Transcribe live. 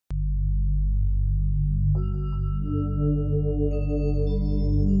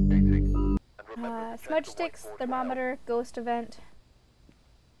smudge sticks, thermometer, ghost event,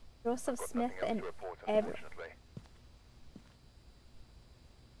 Joseph Smith, and Ever.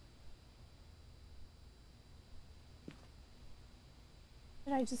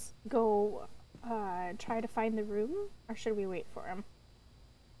 Should I just go try to find the room, or should we wait for him?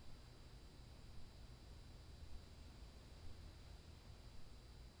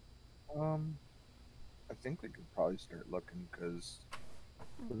 I think we could probably start looking, because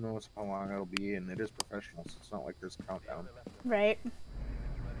who knows how long it'll be, and it is professional, so it's not like there's a countdown. Right.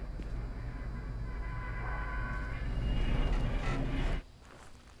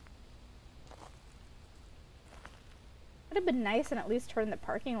 Would have been nice and at least turn the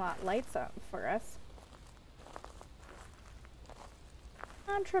parking lot lights up for us.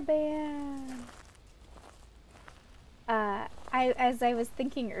 Contraband. As I was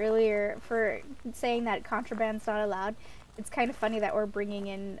thinking earlier, for saying that contraband's not allowed, it's kind of funny that we're bringing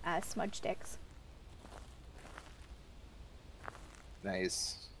in smudge sticks.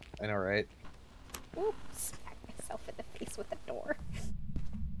 Nice. I know, right? Ooh, smack myself in the face with the door.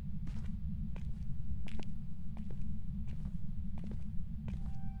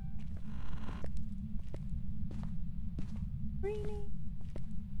 Greenie.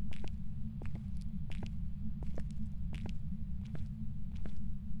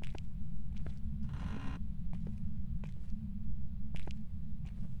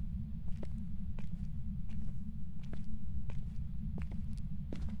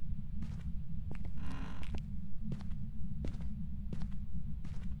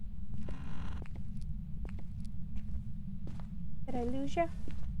 Did I lose you?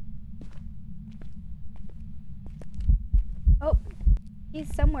 Oh,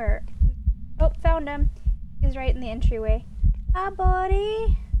 he's somewhere. Oh, found him. He's right in the entryway. Hi,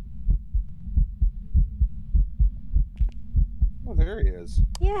 buddy. Oh, there he is.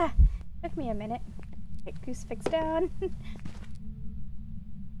 Yeah, took me a minute. Get crucifix down.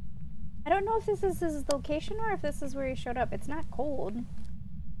 I don't know if this is his location or if this is where he showed up. It's not cold.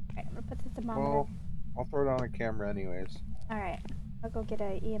 Alright, I'm gonna put the thermometer. Well, I'll throw it on a camera anyways. Alright, I'll go get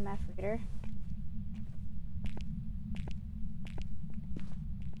a EMF reader.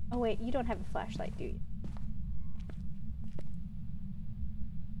 Oh wait, you don't have a flashlight, do you?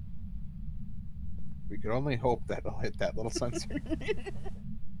 We could only hope that it'll hit that little sensor.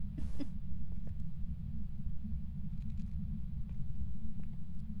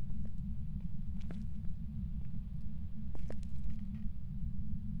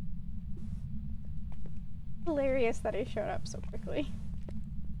 Hilarious that he showed up so quickly.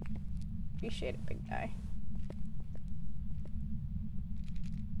 Appreciate it, big guy.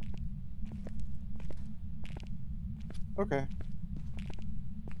 Okay.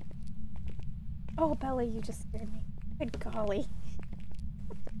 Oh, Bella, you just scared me. Good golly.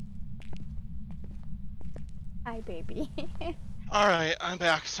 Hi, baby. Alright, I'm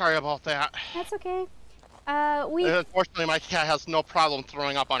back. Sorry about that. That's okay. Unfortunately, my cat has no problem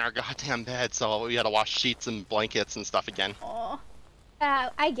throwing up on our goddamn bed, so we had to wash sheets and blankets and stuff again. Aw.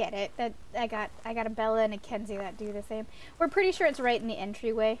 I get it. That I got a Bella and a Kenzie that do the same. We're pretty sure it's right in the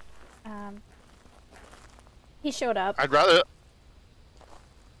entryway. He showed up. I'd rather...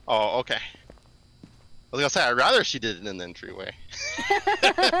 Oh, okay. I was gonna say, I'd rather she did it in the entryway.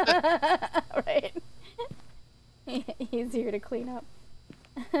 Right. Easier to clean up.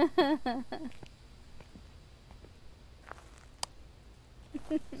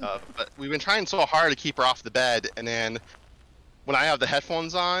 But we've been trying so hard to keep her off the bed, and then when I have the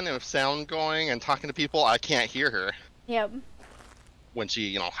headphones on and with sound going and talking to people, I can't hear her. Yep. When she,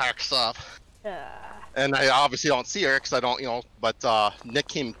 you know, hacks up. And I obviously don't see her because I don't, you know. But Nick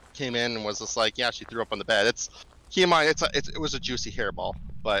came in and was just like, yeah, she threw up on the bed. It's it was a juicy hairball,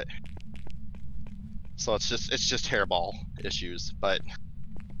 but so it's just hairball issues. But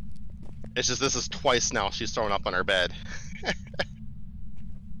it's just this is twice now she's thrown up on her bed.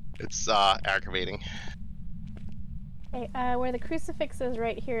 It's aggravating. Okay, where the crucifix is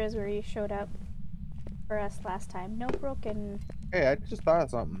right here is where you showed up for us last time. No broken. Hey, I just thought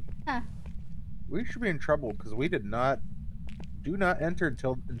of something. Huh. We should be in trouble because we do not enter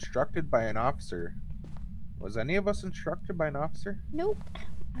until instructed by an officer. Was any of us instructed by an officer? Nope,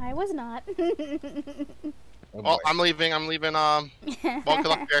 I was not. Oh, Well, boy. I'm leaving. Well, good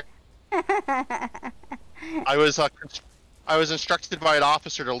luck there. I was instructed by an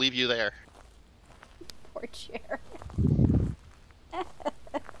officer to leave you there. Poor chair.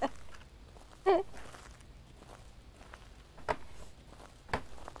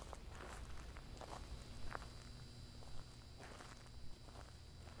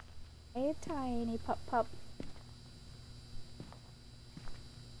 Hey, tiny pup.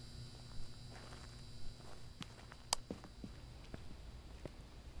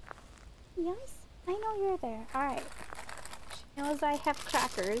 you're there. Alright. She knows I have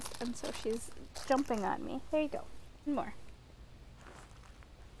crackers, and so she's jumping on me. There you go. One more.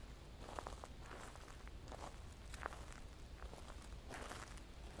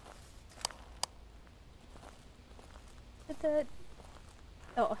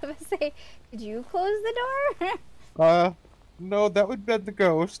 Oh, I was gonna say, did you close the door? No, that would be the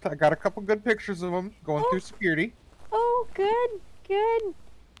ghost. I got a couple good pictures of him going through security. Oh, good, good.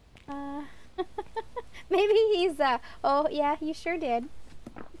 Maybe he's, oh, yeah, you sure did.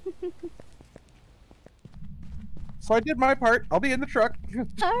 So I did my part. I'll be in the truck.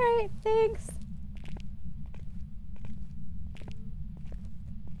 Alright, thanks.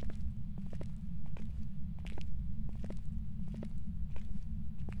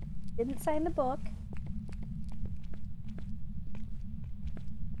 Didn't sign the book.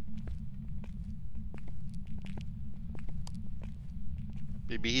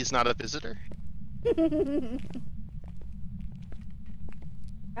 Maybe he's not a visitor. I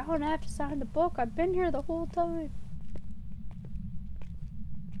don't have to sign the book. I've been here the whole time.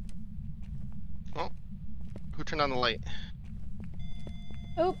 Oh, who turned on the light?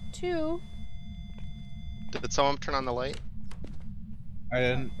 Oh, 2. Did someone turn on the light? I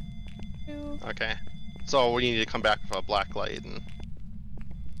didn't. 2. Okay. So we need to come back with a black light and.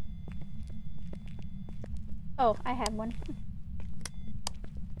 Oh, I had one.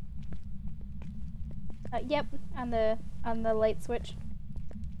 Yep, on the light switch.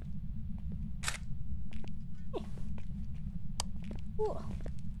 Hey. Cool.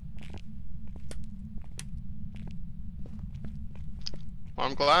 Well,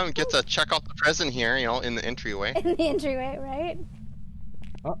 I'm glad I get to check out the present here, you know, in the entryway. In the entryway, right?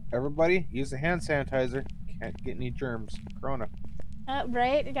 Oh, everybody, use the hand sanitizer. Can't get any germs. Corona.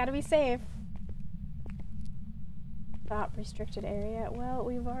 Right, you gotta be safe. Stop restricted area. Well,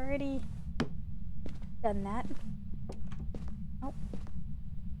 we've already done that. Oh.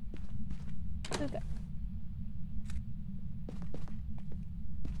 Okay.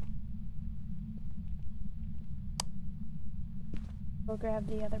 We'll grab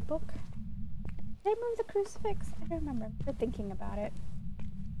the other book. Did I move the crucifix? I don't remember. We're thinking about it.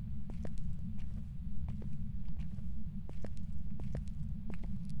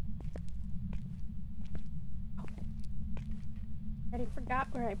 Already forgot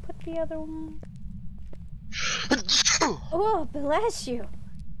where I put the other one. Oh, bless you.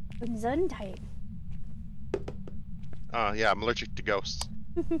 Gesundheit. Yeah, I'm allergic to ghosts.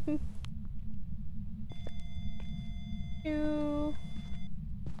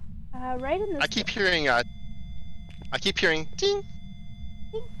 Right in this. I keep hearing ding.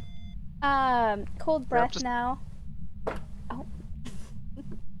 Cold breath just- now. Oh.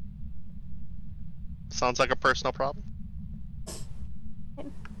 Sounds like a personal problem.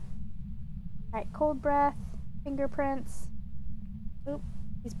 Alright, cold breath, fingerprints. Oop,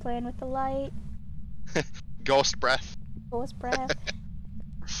 he's playing with the light. Ghost breath. Ghost breath.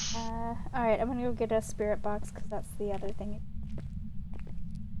 Alright, I'm gonna go get a spirit box because that's the other thing.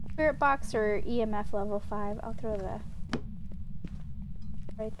 Spirit box or EMF level 5. I'll throw the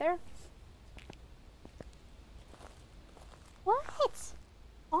right there. What?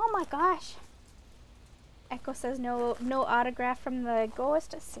 Oh my gosh. Echo says no autograph from the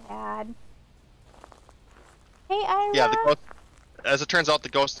ghost. Sad. Hey, Ira. Yeah, the ghost. As it turns out, the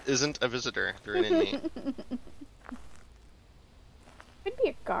ghost isn't a visitor; they're an inmate. Could be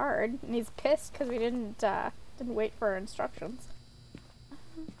a guard, and he's pissed because we didn't wait for our instructions.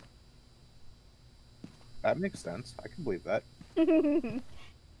 That makes sense. I can believe that.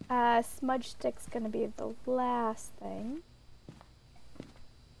 Smudge stick's gonna be the last thing.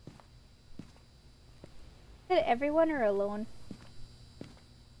 Is it everyone or alone?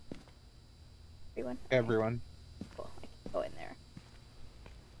 Everyone. Okay. Everyone. Cool. I can go in there.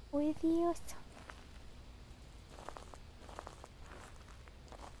 With you.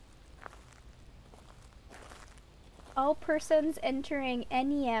 All persons entering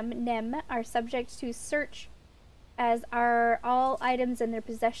NEM are subject to search, as are all items in their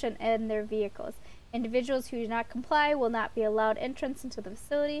possession and their vehicles. Individuals who do not comply will not be allowed entrance into the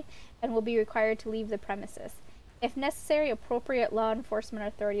facility and will be required to leave the premises. If necessary, appropriate law enforcement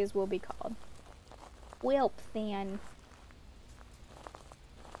authorities will be called. Welp, then.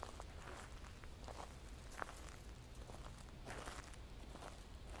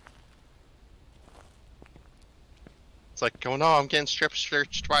 It's like, oh no, I'm getting strip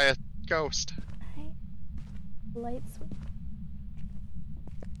searched by a ghost. Alright. Light switch.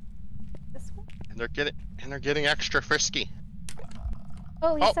 This one? And they're getting extra frisky.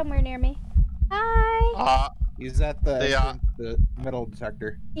 Oh, he's Oh. somewhere near me. Hi! He's at the They, the metal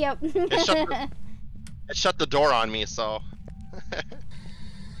detector. Yep. Hey, it shut the door on me, so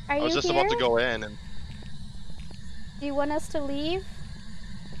Are I was you just here? about to go in. And Do you want us to leave?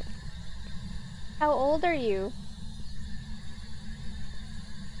 How old are you?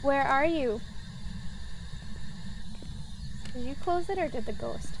 Where are you? Did you close it or did the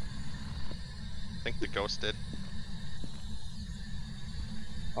ghost? I think the ghost did.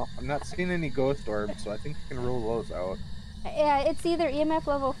 Oh, I'm not seeing any ghost orbs, so I think you can rule those out. Yeah, it's either EMF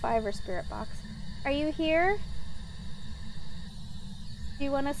level 5 or spirit box. Are you here? Do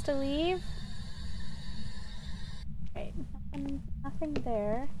you want us to leave? Okay, nothing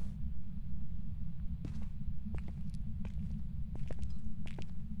there.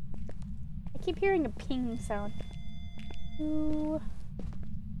 I keep hearing a ping sound. Ooh.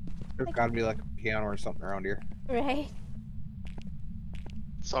 There's gotta be like a piano or something around here. Right?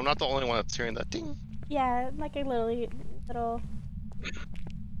 So I'm not the only one that's hearing that ding. Yeah, like a little.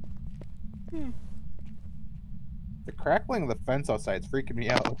 The crackling of the fence outside is freaking me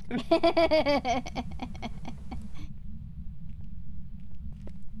out.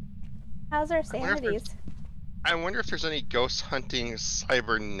 How's our sanities? I wonder if there's any ghost hunting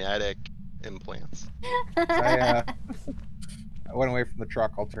cybernetic implants. I went away from the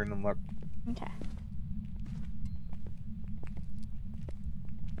truck. I'll turn and look. Okay.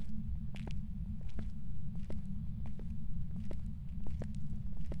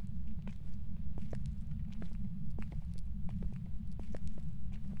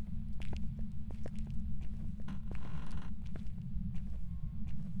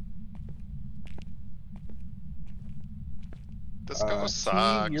 This ghost T,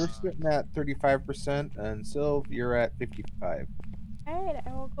 sucks. you're sitting at 35%, and Sylv, you're at 55. Alright, I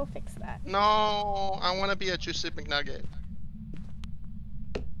will go fix that. No, I want to be a Juicy McNugget.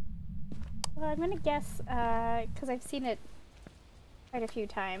 Well, I'm gonna guess, because I've seen it quite a few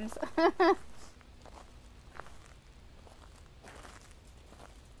times.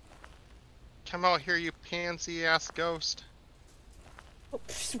 Come out here, you pansy-ass ghost. Oh,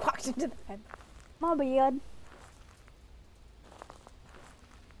 just walked into the fence. My bad.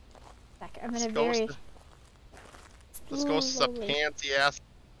 I'm in a very This ghost is a slowly pansy-ass.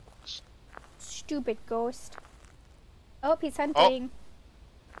 stupid ghost. Oh, he's hunting.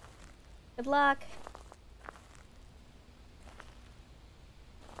 Good luck.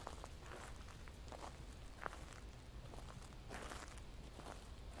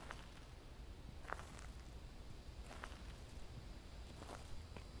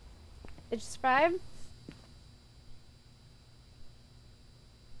 Did you survive?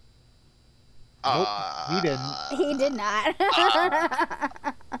 Nope, he didn't. He did not.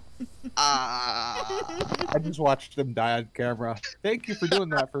 I just watched him die on camera. Thank you for doing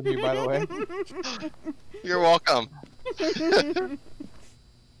that for me, by the way. You're welcome. And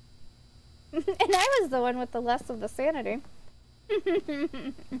I was the one with the less of the sanity.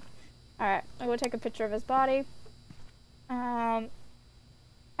 Alright, I'm gonna take a picture of his body. I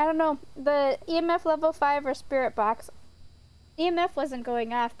don't know. The EMF level 5 or spirit box. EMF wasn't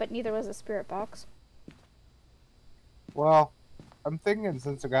going off, but neither was the spirit box. Well, I'm thinking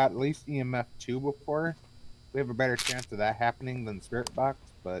since I got at least EMF 2 before, we have a better chance of that happening than Spirit Box,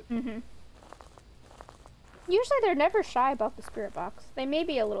 but... Usually they're never shy about the spirit box. They may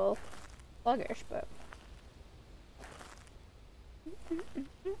be a little sluggish, but... Didn't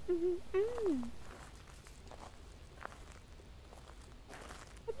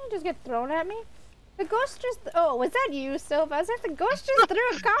it just get thrown at me? The ghost just... Oh, was that you, Sylv? I was like, the ghost just threw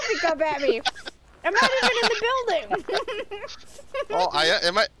a coffee cup at me. I'm not even in the building. Well,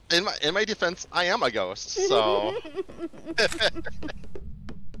 in my defense, I am a ghost, so.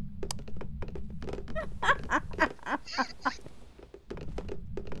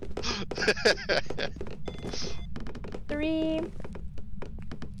 Three.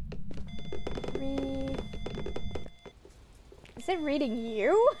 Is it reading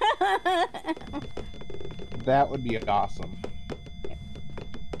you? That would be awesome.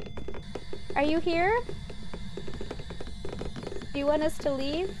 Are you here? Do you want us to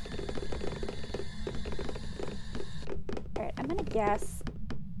leave? Alright, I'm gonna guess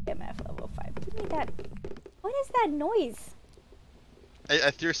MF level 5. Give me that. What is that noise?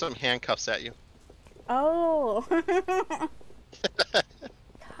 I threw some handcuffs at you. Oh.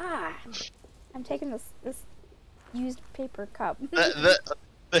 God. I'm taking this used paper cup.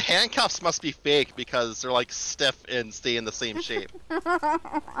 The handcuffs must be fake because they're like stiff and stay in the same shape.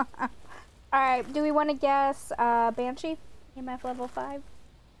 Alright, do we want to guess Banshee? EMF level 5?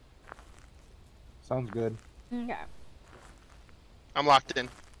 Sounds good. Okay. I'm locked in.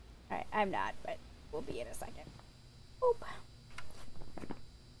 Alright, I'm not, but we'll be in a second. Oop.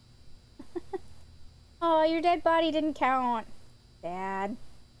 Oh, your dead body didn't count. Bad.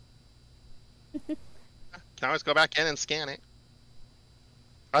 Can always go back in and scan it.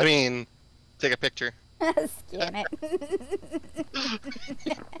 I mean, take a picture. Scan it.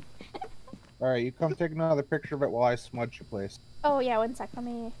 Alright, you come take another picture of it while I smudge your place. Oh yeah, one sec. Let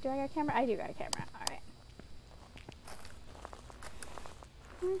me. Do I got a camera? I do got a camera. All right.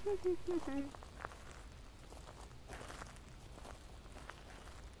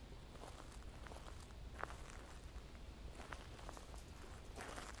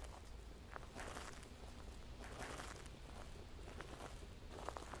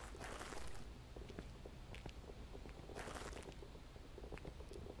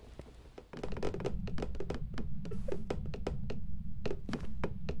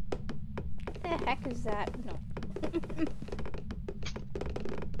 What the heck is that? No.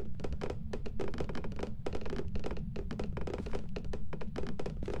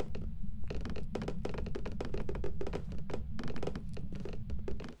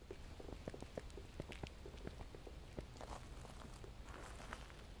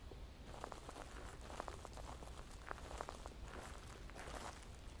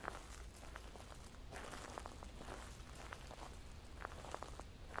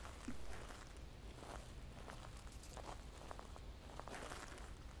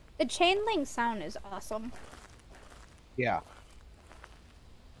 The chain link sound is awesome. Yeah.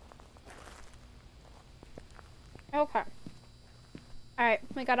 Okay. Alright,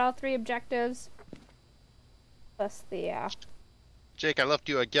 we got all 3 objectives. Plus the, Jake, I left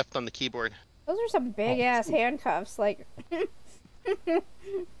you a gift on the keyboard. Those are some big-ass handcuffs, like... They're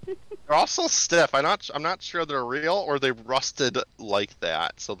also stiff. I'm not sure they're real or they rusted like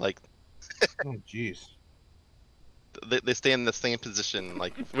that. So, like... Oh, jeez. They stay in the same position,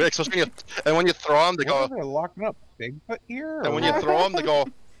 like especially when you throw them, they go. Are they locking up Bigfoot here? And when you throw them, they go.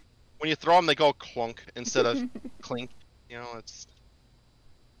 When you throw them, they go clunk instead of clink. You know, it's.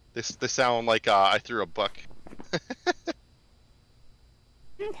 They sound like I threw a book.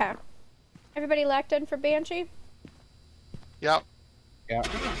 Okay. Everybody locked in for Banshee? Yep. Yeah.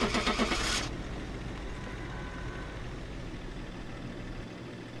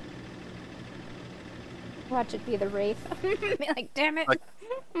 Watch it be the Wraith. Be like, damn it. Like,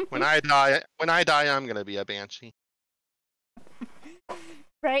 when I die, I'm gonna be a Banshee.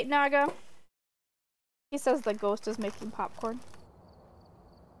 Right, Naga? He says the ghost is making popcorn.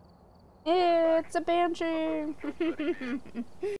 It's a Banshee!